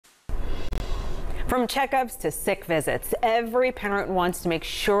From checkups to sick visits, every parent wants to make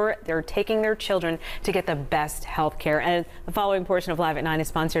sure they're taking their children to get the best health care. And the following portion of Live at 9 is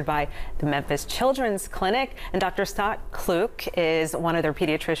sponsored by the Memphis Children's Clinic. And Dr. Kloek is one of their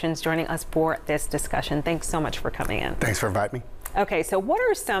pediatricians joining us for this discussion. Thanks so much for coming in. Thanks for inviting me. Okay, so what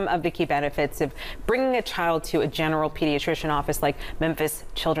are some of the key benefits of bringing a child to a general pediatrician office like Memphis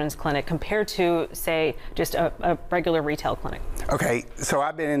Children's Clinic compared to, say, just a regular retail clinic? Okay, so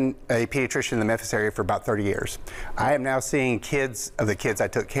I've been a pediatrician in the Memphis area for about 30 years. I am now seeing kids of the kids I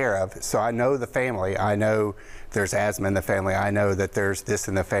took care of, so I know the family. I know there's asthma in the family. I know that there's this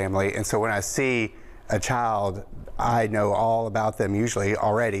in the family. And so when I see a child, I know all about them usually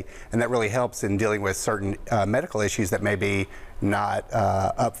already, and that really helps in dealing with certain medical issues that may be not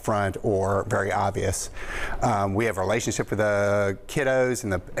upfront or very obvious. We have a relationship with the kiddos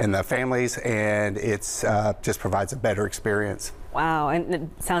and the families, and it's just provides a better experience. Wow, and it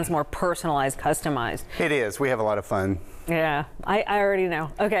sounds more personalized, customized. It is. We have a lot of fun. Yeah, I already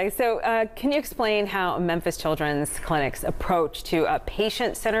know. Okay, so can you explain how Memphis Children's Clinic's approach to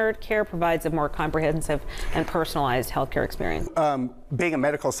patient-centered care provides a more comprehensive and personalized healthcare experience? Being a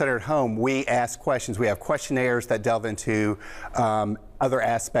medical center at home, we ask questions. We have questionnaires that delve into other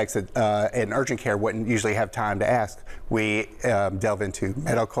aspects that in urgent care wouldn't usually have time to ask. We delve into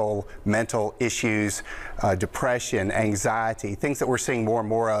medical, mental issues, depression, anxiety, things that we're seeing more and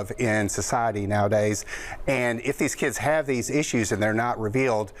more of in society nowadays. And if these kids have these issues and they're not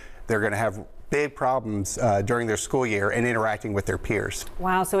revealed, they're going to have big problems during their school year and interacting with their peers.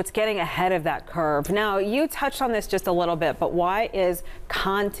 Wow, so it's getting ahead of that curve. Now, you touched on this just a little bit, but why is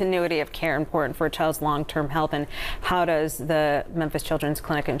continuity of care important for a child's long-term health, and how does the Memphis Children's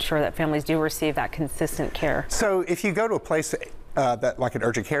Clinic ensure that families do receive that consistent care? So if you go to a place that like an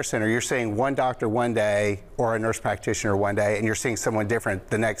urgent care center, you're seeing one doctor one day or a nurse practitioner one day, and you're seeing someone different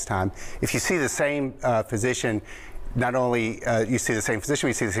the next time. If you see the same physician, not only you see the same physician,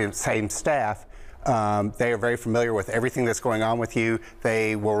 you see the same staff. They are very familiar with everything that's going on with you.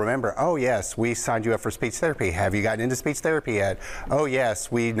 They will remember, oh yes, we signed you up for speech therapy. Have you gotten into speech therapy yet? Oh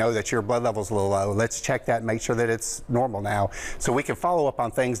yes, we know that your blood level's a little low. Let's check that and make sure that it's normal now. So we can follow up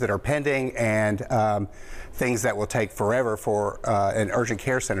on things that are pending and things that will take forever for an urgent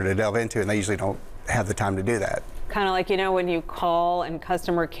care center to delve into, and they usually don't have the time to do that. Kind of like, you know, when you call and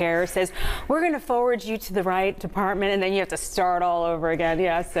customer care says, we're going to forward you to the right department, and then you have to start all over again.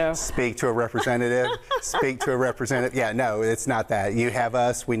 Yeah, so. Speak to a representative, speak to a representative. Yeah, no, it's not that. You have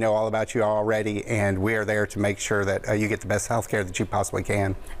us, we know all about you already, and we are there to make sure that you get the best health care that you possibly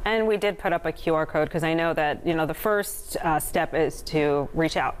can. And we did put up a QR code because I know that, you know, the first step is to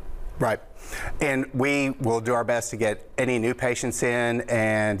reach out. Right. And we will do our best to get any new patients in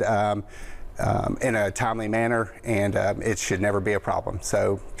and in a timely manner, and it should never be a problem.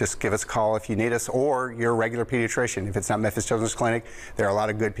 So just give us a call if you need us, or you're a regular pediatrician. If it's not Memphis Children's Clinic, there are a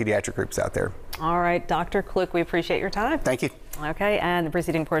lot of good pediatric groups out there. All right, Dr. Kloek, we appreciate your time. Thank you. Okay, and the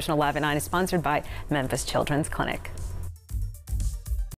preceding portion of Live at 9 is sponsored by Memphis Children's Clinic.